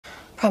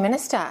Prime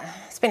Minister,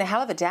 it's been a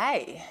hell of a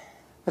day.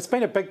 It's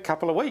been a big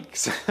couple of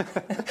weeks.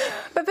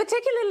 But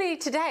particularly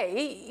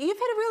today, you've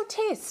had a real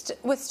test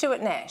with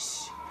Stuart Nash.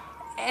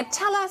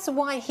 Tell us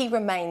why he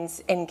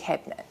remains in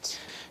Cabinet.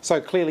 So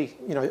clearly,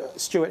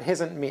 Stuart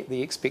hasn't met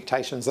the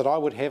expectations that I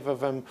would have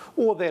of him,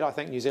 or that I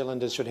think New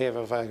Zealanders should have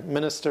of a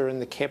minister in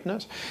the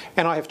Cabinet.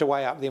 And I have to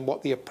weigh up then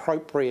what the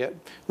appropriate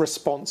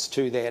response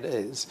to that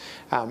is.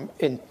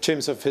 In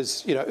terms of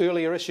his,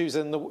 earlier issues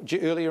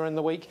earlier in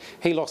the week,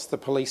 he lost the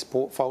police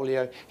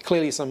portfolio.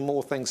 Clearly, some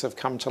more things have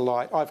come to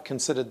light. I've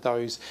considered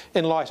those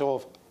in light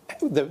of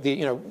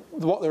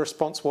what the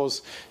response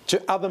was to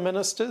other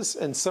ministers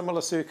in similar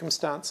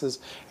circumstances,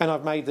 and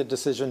I've made the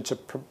decision to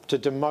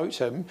demote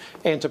him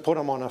and to put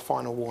him on a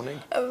final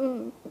warning.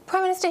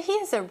 Prime Minister, he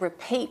is a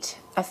repeat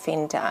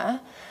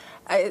offender.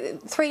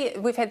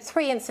 We've had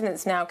 3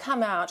 incidents now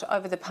come out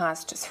over the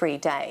past 3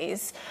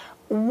 days.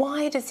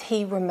 Why does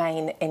he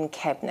remain in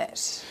Cabinet?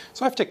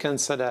 So I have to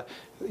consider,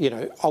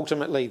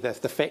 ultimately the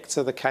facts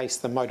of the case,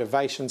 the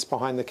motivations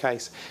behind the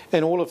case.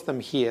 In all of them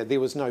here, there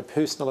was no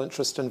personal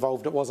interest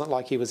involved. It wasn't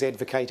like he was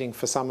advocating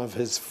for some of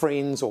his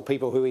friends or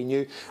people who he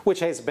knew, which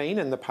has been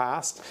in the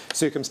past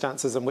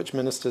circumstances in which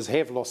ministers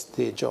have lost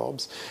their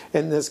jobs.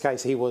 In this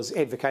case, he was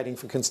advocating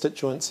for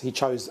constituents. He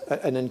chose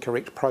an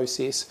incorrect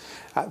process.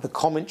 The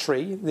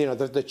commentary,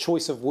 the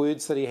choice of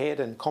words that he had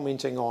in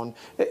commenting on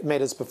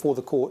matters before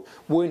the court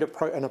weren't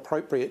an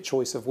appropriate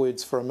choice of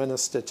words for a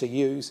minister to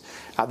use.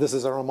 This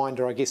is a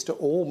reminder, I guess, to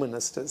all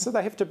ministers. So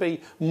they have to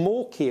be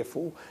more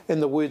careful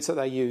in the words that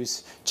they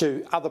use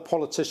to other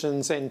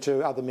politicians and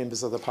to other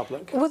members of the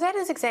public. Well, that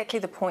is exactly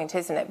the point,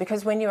 isn't it?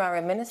 Because when you are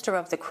a Minister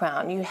of the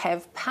Crown, you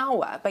have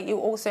power, but you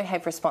also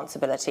have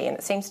responsibility. And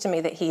it seems to me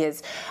that he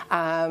has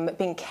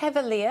been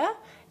cavalier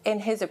in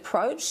his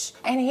approach,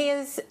 and he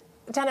has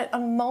done it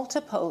on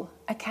multiple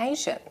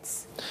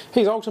occasions.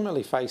 He's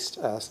ultimately faced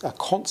a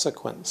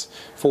consequence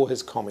for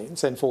his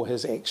comments and for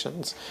his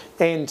actions,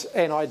 and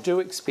I do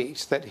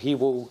expect that he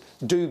will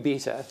do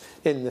better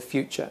in the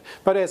future.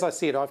 But as I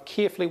said, I've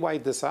carefully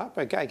weighed this up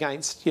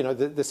against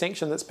the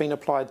sanction that's been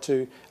applied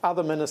to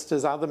other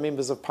ministers, other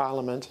members of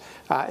Parliament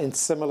in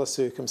similar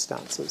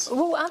circumstances.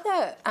 Well,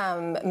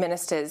 other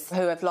ministers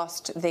who have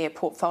lost their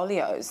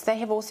portfolios, they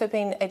have also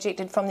been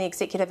ejected from the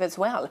executive as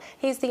well.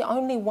 He's the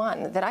only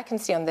one that I can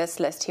see on this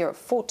list here of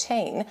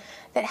 14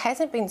 that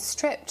hasn't been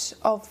stripped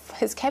of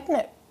his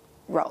cabinet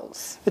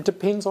roles. It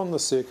depends on the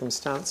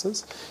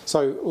circumstances.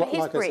 So,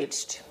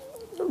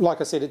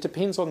 like I said, it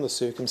depends on the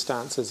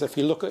circumstances. If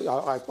you look at,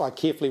 I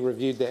carefully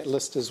reviewed that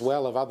list as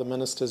well of other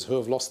ministers who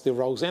have lost their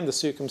roles and the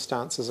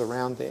circumstances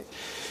around that.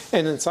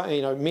 And in some,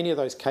 many of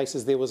those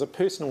cases, there was a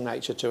personal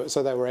nature to it.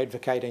 So they were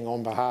advocating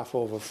on behalf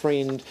of a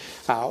friend.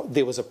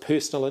 There was a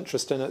personal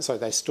interest in it, so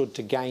they stood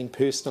to gain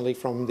personally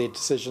from their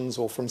decisions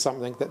or from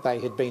something that they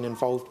had been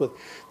involved with.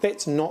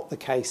 That's not the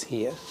case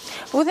here.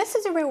 Well, this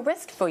is a real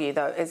risk for you,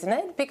 though, isn't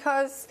it?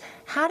 Because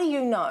how do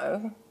you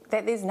know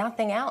that there's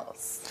nothing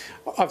else?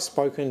 I've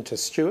spoken to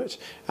Stuart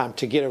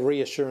to get a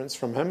reassurance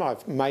from him.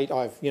 He made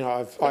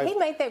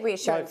that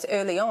reassurance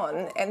early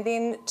on, and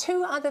then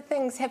 2 other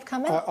things have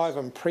come out. I've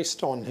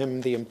impressed on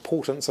him the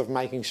importance of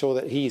making sure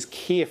that he's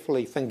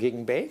carefully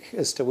thinking back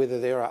as to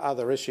whether there are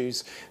other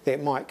issues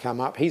that might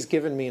come up. He's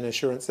given me an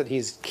assurance that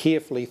he's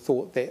carefully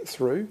thought that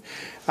through.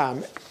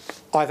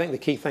 I think the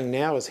key thing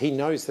now is he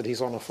knows that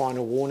he's on a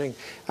final warning.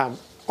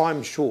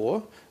 I'm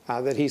sure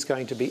that he's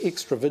going to be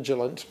extra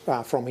vigilant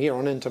from here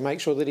on in to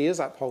make sure that he is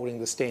upholding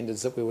the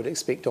standards that we would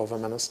expect of a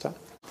minister.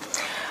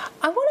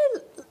 I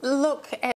want to look at